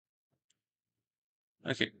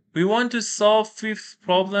Okay, we want to solve fifth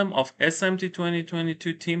problem of SMT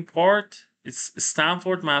 2022 team part. It's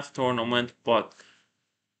Stanford Math Tournament, but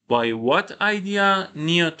by what idea?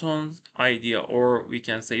 Newton's idea, or we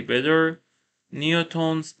can say better,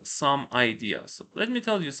 Newton's sum idea. So let me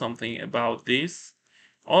tell you something about this.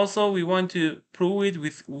 Also, we want to prove it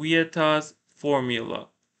with Vieta's formula.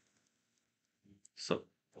 So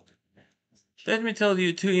let me tell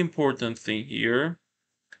you two important things here.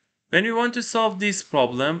 When we want to solve this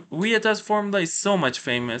problem, Vieta's formula is so much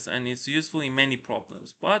famous and it's useful in many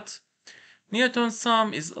problems, but Newton's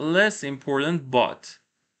sum is less important. But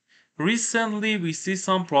recently we see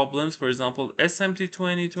some problems, for example SMT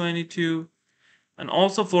 2022 and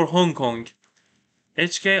also for Hong Kong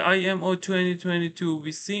HKIMO 2022,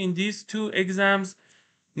 we see in these two exams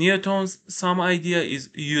Newton's sum idea is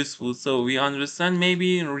useful. So we understand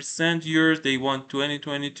maybe in recent years they want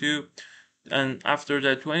 2022 and after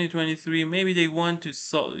that 2023 maybe they want to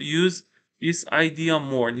use this idea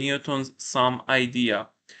more, Newton's sum idea.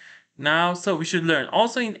 Now, so we should learn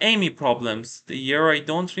also in AMY problems. The year I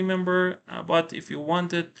don't remember, but if you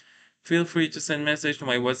want it, feel free to send message to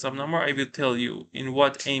my WhatsApp number. I will tell you in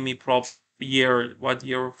what AMY what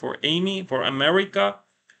year for AMY, for America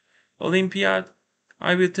Olympiad.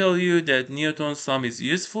 I will tell you that Newton's sum is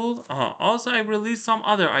useful. Also, I released some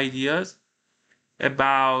other ideas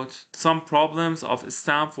about some problems of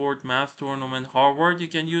Stanford Math Tournament, Harvard. You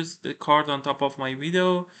can use the card on top of my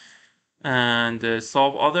video and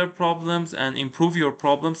solve other problems and improve your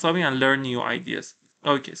problem solving and learn new ideas.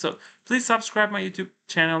 Okay, so please subscribe my YouTube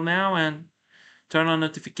channel now and turn on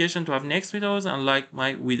notification to have next videos and like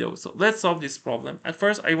my video. So let's solve this problem. At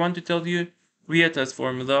first, I want to tell you Vieta's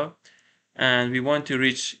formula, and we want to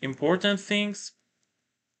reach important things.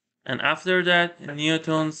 And after that,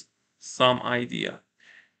 Newton's sum idea.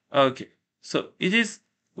 Okay, so it is,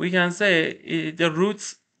 we can say the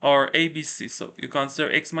roots are a, b, c. So you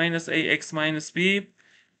consider x minus a, x minus b,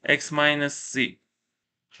 x minus c.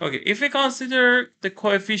 Okay, if we consider the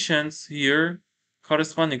coefficients here,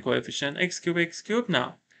 corresponding coefficient, x cubed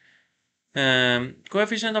now.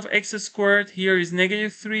 Coefficient of x squared here is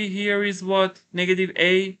 -3, here is what? Negative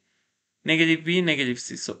a, negative b, negative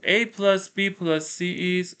c. So a plus b plus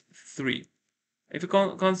c is 3. If you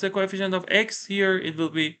consider coefficient of x here, it will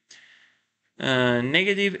be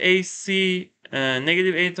negative AC,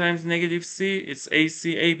 negative a times negative c, it's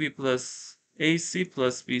AC AB plus AC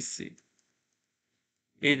plus BC.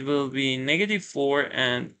 It will be negative 4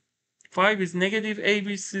 and 5 is negative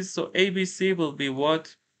ABC, so ABC will be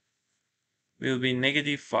what? Will be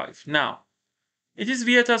negative 5. Now, it is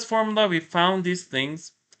Vieta's formula, we found these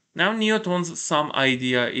things. Now Newton's sum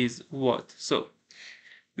idea is what? So,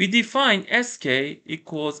 we define Sk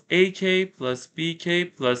equals Ak plus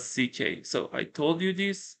Bk plus Ck. So I told you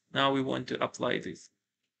this. Now we want to apply this.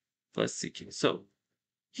 Plus Ck. So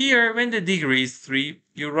here, when the degree is 3,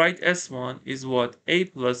 you write S1 is what? A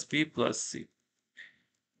plus B plus C.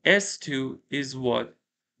 S2 is what?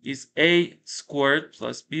 Is A squared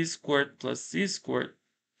plus B squared plus C squared.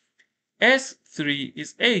 S3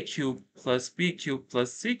 is A cubed plus B cubed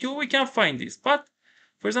plus C cubed. We can find this. But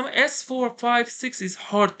for example, S4, 5, 6 is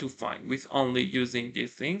hard to find with only using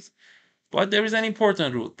these things. But there is an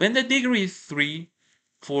important rule. When the degree is 3,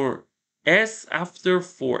 for S after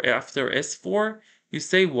S4, you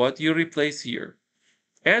say what? You replace here.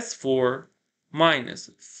 S4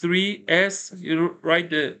 minus 3S, you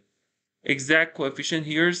write the exact coefficient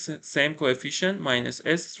here, same coefficient, minus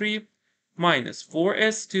S3 minus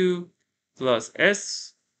 4S2 plus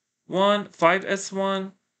S1,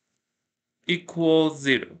 5S1 equals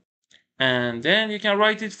 0. And then you can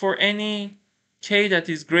write it for any k that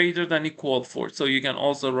is greater than equal 4. So you can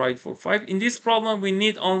also write for 5. In this problem, we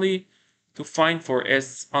need only to find for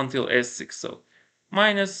s until s6. So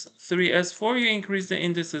minus 3s4, you increase the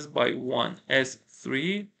indices by 1.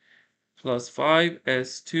 s3 plus 5,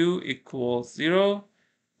 s2 equals 0.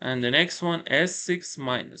 And the next one, s6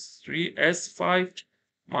 minus 3, s5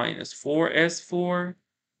 minus 4, s4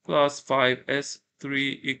 plus 5, s3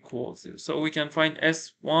 equals 0. So we can find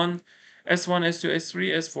S1, S2,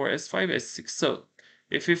 S3, S4, S5, S6. So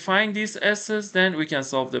if we find these S's, then we can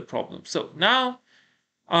solve the problem. So now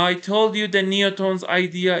I told you the Newton's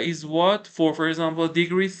idea is what? For example,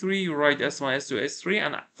 degree 3, you write S1, S2, S3,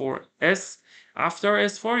 and for S after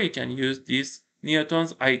S4, you can use this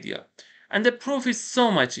Newton's idea. And the proof is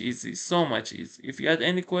so much easy, so much easy. If you had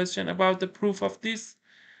any question about the proof of this,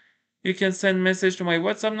 you can send message to my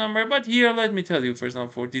WhatsApp number. But here, let me tell you, for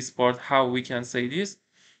example, for this part, how we can say this.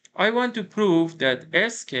 I want to prove that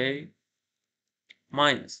Sk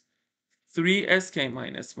minus 3Sk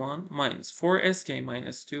minus 1 minus 4Sk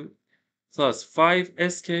minus 2 plus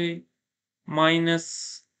 5sk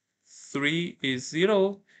minus 3 is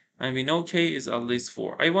 0, and we know k is at least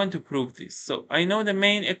 4. I want to prove this. So I know the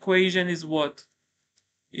main equation is what?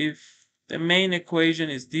 If the main equation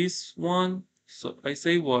is this one, so I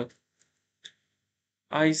say what?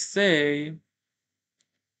 I say,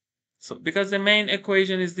 so because the main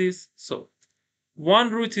equation is this, so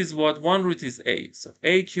one root is what? One root is a. So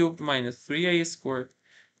a cubed minus 3a squared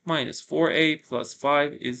minus 4a plus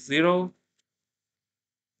 5 is 0.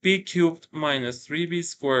 B cubed minus 3b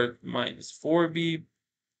squared minus 4b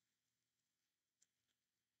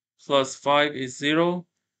plus 5 is 0.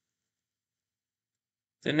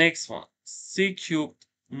 The next one, c cubed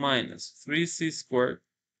minus 3c squared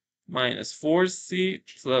minus 4c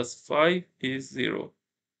plus 5 is 0.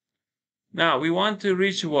 Now we want to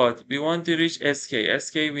reach what? We want to reach sk.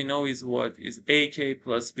 Sk we know is what? Is ak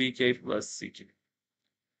plus bk plus ck.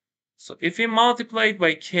 So if we multiply it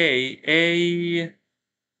by k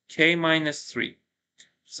minus 3.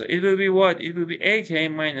 So it will be what? It will be ak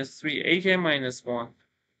minus 3, ak minus 1,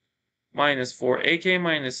 minus 4, ak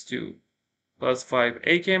minus 2, plus 5,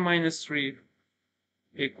 ak minus 3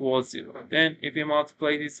 equals 0. Then if we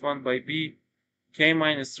multiply this one by b, k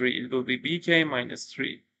minus 3, it will be bk minus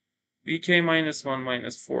 3, bk minus 1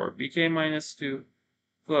 minus 4, bk minus 2,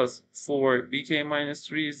 plus 4, bk minus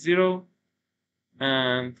 3 is 0.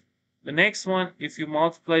 And the next one, if you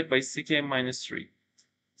multiply it by ck minus 3,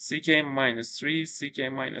 ck minus 3,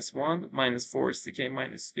 ck minus 1, minus 4, ck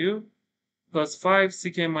minus 2, plus 5,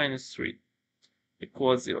 ck minus 3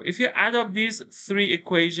 equals 0. If you add up these three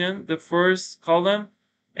equations, the first column,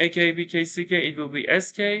 ak, bk, ck, it will be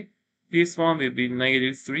sk. This one will be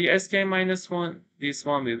negative 3 sk minus 1. This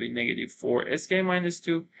one will be negative 4 sk minus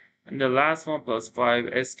 2. And the last one plus 5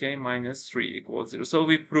 sk minus 3 equals 0. So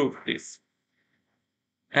we proved this.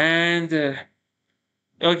 And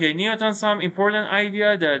okay, Newton, some important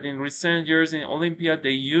idea that in recent years in Olympiad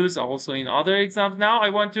they use also in other exams. Now I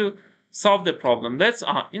want to solve the problem. Let's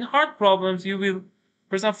in hard problems you will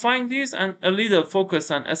first find this and a little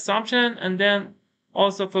focus on assumption, and then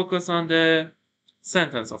also focus on the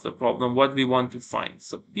sentence of the problem, what we want to find.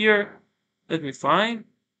 So here, let me find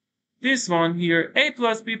this one here. A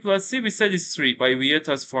plus b plus c, we said is 3 by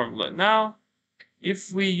Vieta's formula. Now,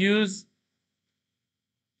 if we use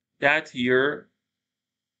that here,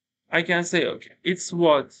 I can say, okay, it's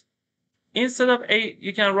what? Instead of a,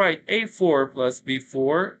 you can write a4 plus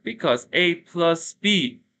b4, because a plus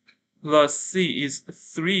b plus c is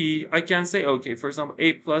 3. I can say, okay, for example,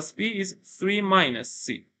 a plus b is 3 minus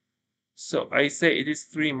c. So I say it is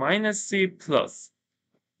 3 minus c plus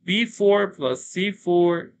b4 plus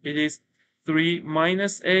c4, it is 3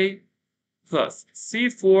 minus a plus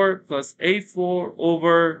c4 plus a4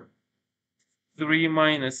 over 3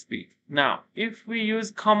 minus b. Now, if we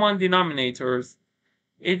use common denominators,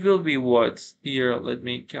 it will be what? Here, let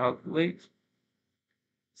me calculate.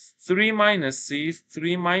 3 minus c,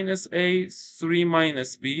 3 minus a, 3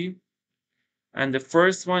 minus b. And the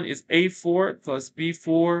first one is a4 plus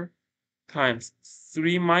b4 times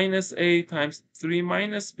 3 minus a times 3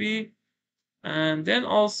 minus b. And then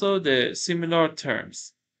also the similar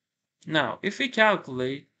terms. Now, if we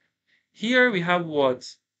calculate, here we have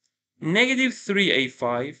what? Negative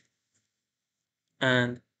 3a5.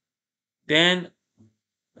 And then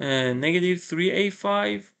negative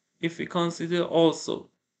 3a5, if we consider also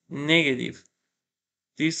negative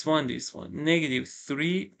this one, negative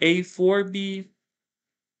 3a4b,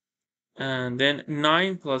 and then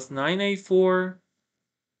 9 plus 9a4,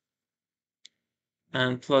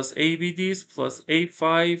 and plus abds plus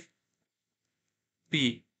a5b.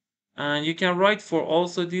 And you can write for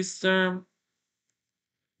also this term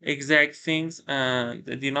exact things, and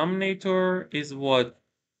the denominator is what?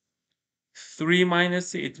 3 minus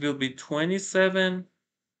c, it will be 27,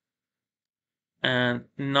 and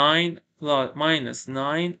 9 plus minus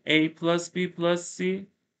 9 a plus b plus c,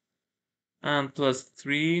 and plus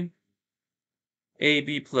 3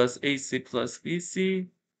 ab plus ac plus bc,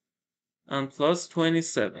 and plus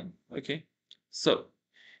 27. Okay, so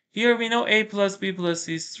here we know a plus b plus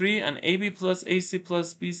c is 3, and ab plus ac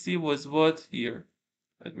plus bc was what here?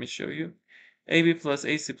 Let me show you. ab plus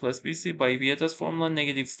ac plus bc by Vieta's formula,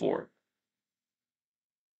 negative 4.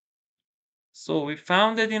 So we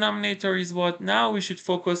found the denominator is what? Now we should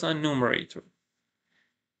focus on numerator.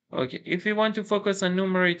 Okay, if we want to focus on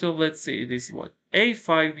numerator, let's say this is what?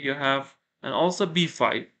 A5 you have, and also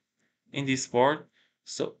B5 in this part.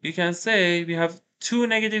 So you can say we have two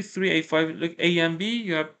negative 3A5, look, A and B,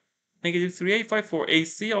 you have negative 3A5. For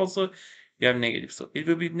AC also, you have negative. So it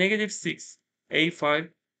will be negative 6A5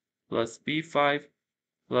 plus B5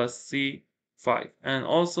 plus C 5. And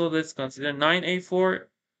also let's consider 9A4.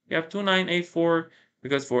 We have 2 9A4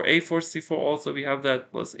 because for A4, C4 also we have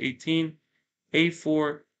that plus 18.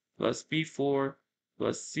 A4 plus B4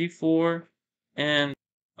 plus C4. And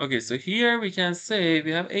okay, so here we can say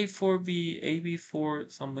we have A4B,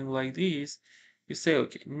 AB4, something like this. You say,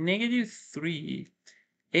 okay, negative 3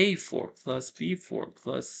 A4 plus B4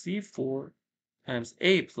 plus C4 times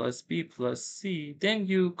A plus B plus C. Then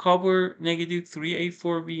you cover negative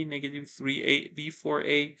 3A4B, negative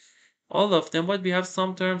 3B4A, all of them. But we have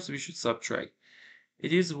some terms we should subtract.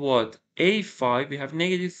 It is what? A5, we have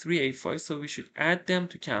negative 3A5, so we should add them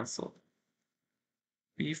to cancel.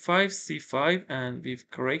 B5, C5, and we've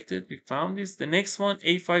corrected, we found this. The next one,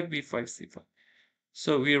 A5, B5, C5.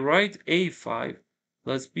 So we write A5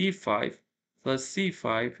 plus B5 plus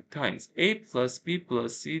C5 times A plus B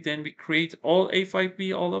plus C. Then we create all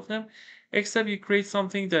A5B, all of them, except you create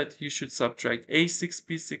something that you should subtract A6,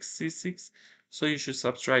 B6, C6. So you should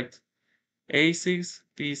subtract A6,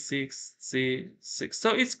 B6, C6.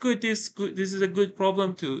 So it's good. This is a good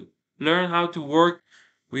problem to learn how to work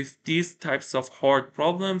with these types of hard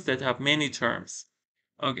problems that have many terms.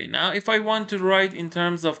 Okay, now if I want to write in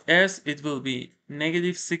terms of S, it will be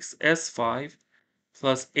negative 6S5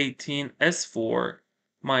 plus 18S4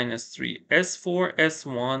 minus 3S4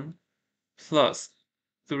 S1 plus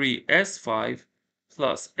 3S5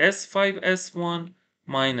 plus S5 S1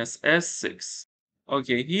 minus S6.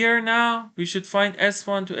 Okay, here now we should find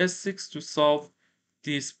S1 to S6 to solve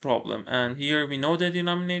this problem. And here we know the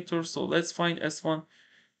denominator, so let's find S1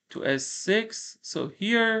 to S6. So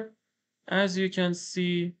here, as you can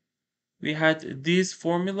see, we had these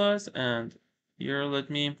formulas, and here let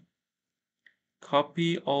me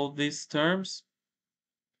copy all these terms.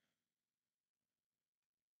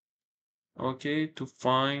 Okay, to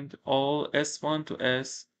find all S1 to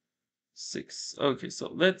S6. Okay, so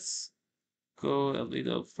let's go a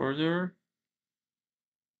little further.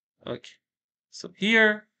 Okay, so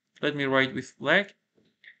here, let me write with black.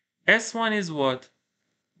 S1 is what?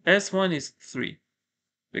 S1 is 3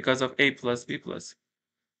 because of A plus B plus.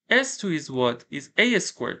 S2 is what? Is A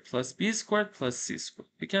squared plus B squared plus C squared.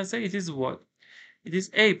 We can say it is what? It is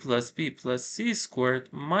A plus B plus C squared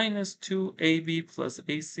minus 2AB plus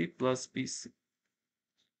AC plus BC.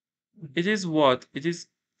 It is what? It is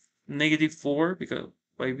negative 4 because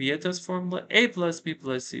by Vieta's formula, A plus B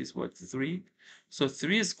plus C is what? 3. So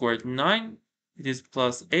 3 squared 9. It is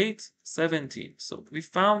plus 8, 17. So we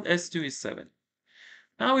found S2 is 7.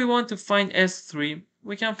 Now we want to find S3.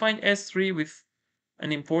 We can find S3 with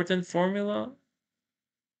an important formula.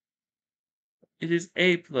 It is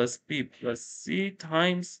A plus B plus C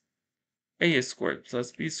times A squared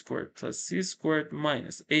plus B squared plus C squared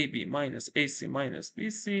minus AB minus AC minus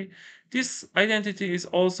BC. This identity is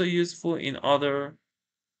also useful in other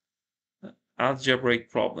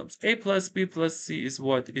algebraic problems. A plus B plus C is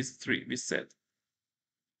what? Is 3, we said.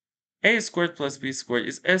 A squared plus B squared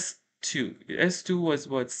is S2. S2 was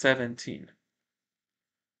what? 17.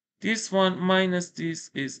 This one minus this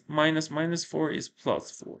is minus 4 is plus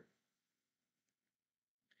 4.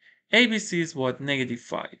 ABC is what? Negative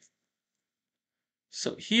 5.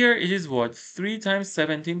 So here it is what? 3 times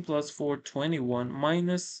 17 plus 4, 21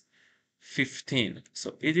 minus 15.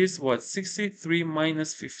 So it is what? 63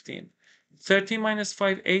 minus 15. 13 minus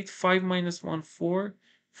 5, 8. 5 minus 1, 4.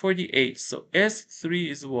 48. So S3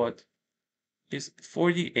 is what? Is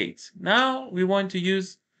 48. Now we want to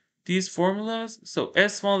use these formulas. So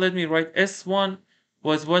S1, let me write S1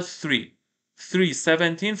 was what? 3. 3,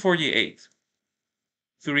 17, 48.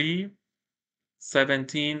 3,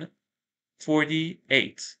 17,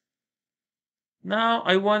 48. Now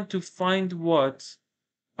I want to find what?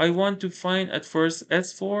 I want to find at first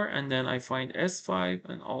S4 and then I find S5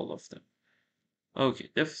 and all of them. Okay,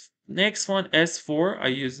 the next one, S4, I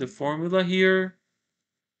use the formula here.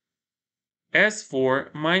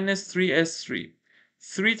 S4 minus 3S3.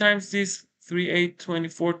 3 times this, 3, 8,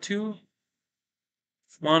 24, 2,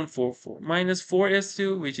 1, 4, 4. Minus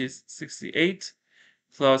 4S2, which is 68,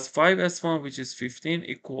 plus 5S1, which is 15,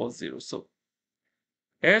 equals 0. So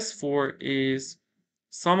S4 is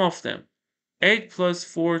sum of them. 8 plus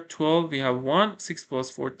 4, 12, we have 1. 6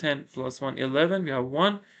 plus 4, 10, plus 1, 11, we have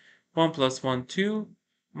 1. 1 plus 1, 2,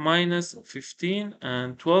 minus 15,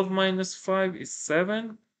 and 12 minus 5 is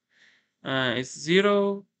 7. It's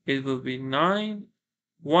 0. It will be 9.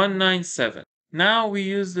 197. Now we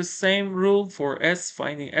use the same rule for S,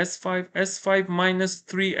 finding S5. S5 minus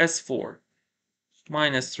 3 S4.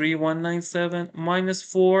 Minus 3, 197. Minus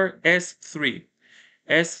 4 S3.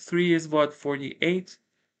 S3 is what? 48.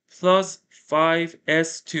 Plus 5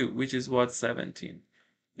 S2, which is what? 17.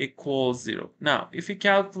 Equals 0. Now, if we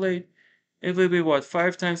calculate It will be what?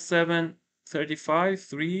 5 times 7, 35,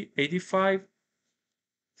 3, 85,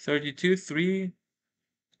 32, 3,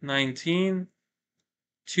 19,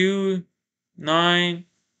 2, 9,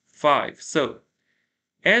 5. So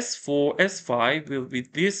S4, S5 will be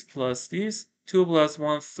this plus this. 2 plus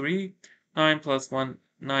 1, 3. 9 plus 1,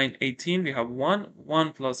 9, 18. We have 1.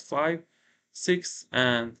 1 plus 5, 6,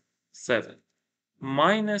 and 7.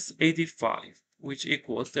 Minus 85, which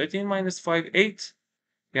equals 13 minus 5, 8.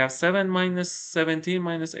 We have 7 minus 17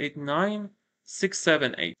 minus 8, 9. 6,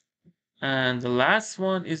 7, 8. And the last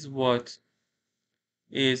one is what?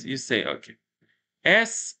 Is you say, okay,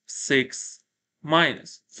 S6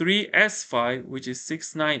 minus 3S5, which is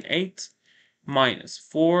 698, minus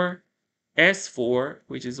 4S4,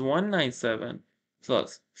 which is 197,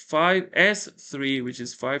 plus 5S3, which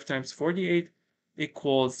is 5 times 48,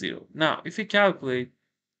 equals 0. Now, if we calculate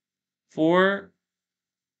 4,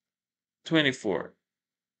 24,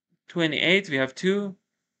 28, we have 2,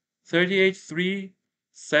 38, 3,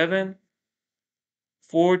 7,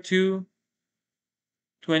 4, 2,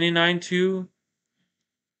 29, 2.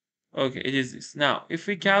 Okay, it is this. Now, if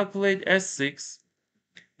we calculate S6,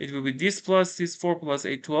 it will be this plus this 4 plus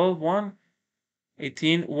 8, 12, 1,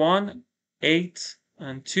 18, 1, 8,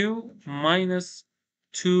 and 2 minus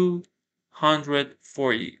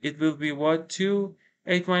 240. It will be what? 2,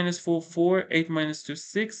 8 minus 4, 4, 8 minus 2,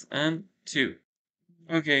 6, and 2.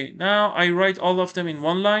 Okay, now I write all of them in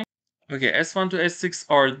one line. Okay, S1 to S6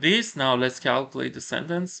 are these. Now let's calculate the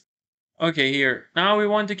sentence. Okay, here. Now we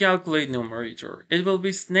want to calculate numerator. It will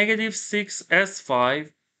be negative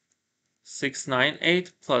 6S5,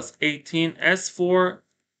 698 plus 18S4,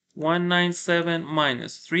 197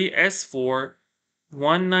 minus 3S4,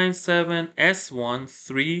 197 S1,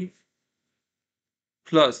 3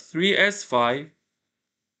 plus 3S5,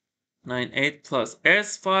 98 plus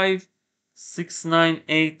S5,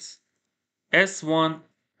 698 S1,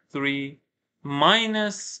 3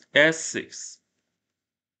 minus S6,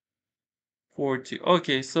 42.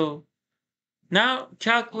 Okay, so now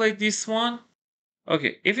calculate this one.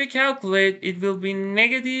 Okay, if you calculate, it will be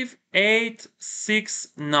negative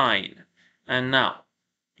 869. And now,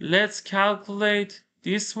 let's calculate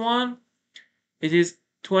this one. It is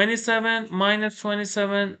 27 minus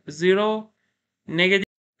 27, 0, negative.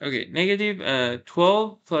 Okay, negative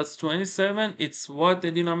 12 plus 27, it's what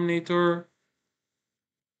the denominator?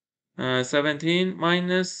 17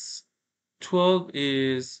 minus 12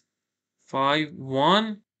 is 5,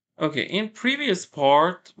 1. Okay, in previous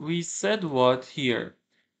part, we said what here?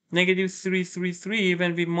 Negative 333,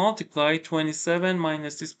 when we multiply 27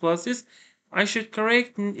 minus this plus this, I should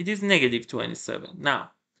correct, it is negative 27.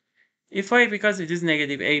 Now, because it is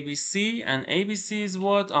negative ABC, and ABC is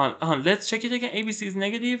what? Let's check it again. ABC is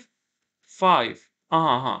negative 5.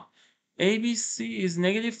 ABC is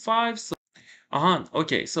negative 5, so,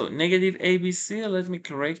 okay, so negative ABC, let me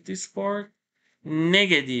correct this part.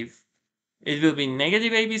 Negative. It will be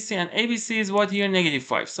negative ABC, and ABC is what here? Negative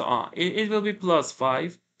 5. So it will be plus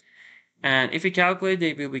 5. And if we calculate,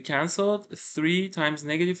 they will be cancelled. 3 times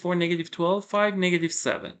negative 4, negative 12, 5, negative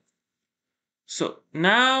 7. So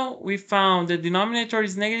now we found the denominator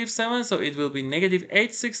is negative 7, so it will be negative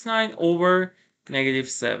 869 over negative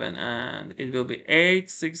 7. And it will be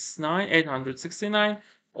 869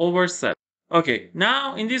 over 7. Okay,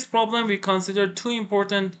 now in this problem, we consider two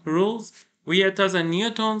important rules, vietas and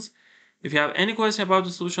newtons. If you have any question about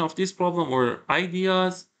the solution of this problem or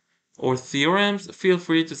ideas or theorems, feel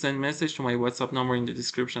free to send message to my WhatsApp number in the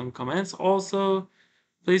description comments. Also,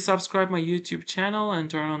 please subscribe my YouTube channel and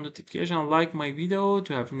turn on notification and like my video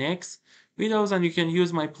to have next videos, and you can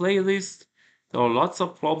use my playlist. There are lots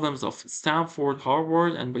of problems of Stanford,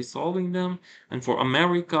 Harvard, and by solving them, and for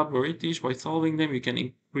America, British, by solving them, you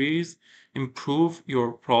can improve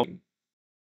your problem.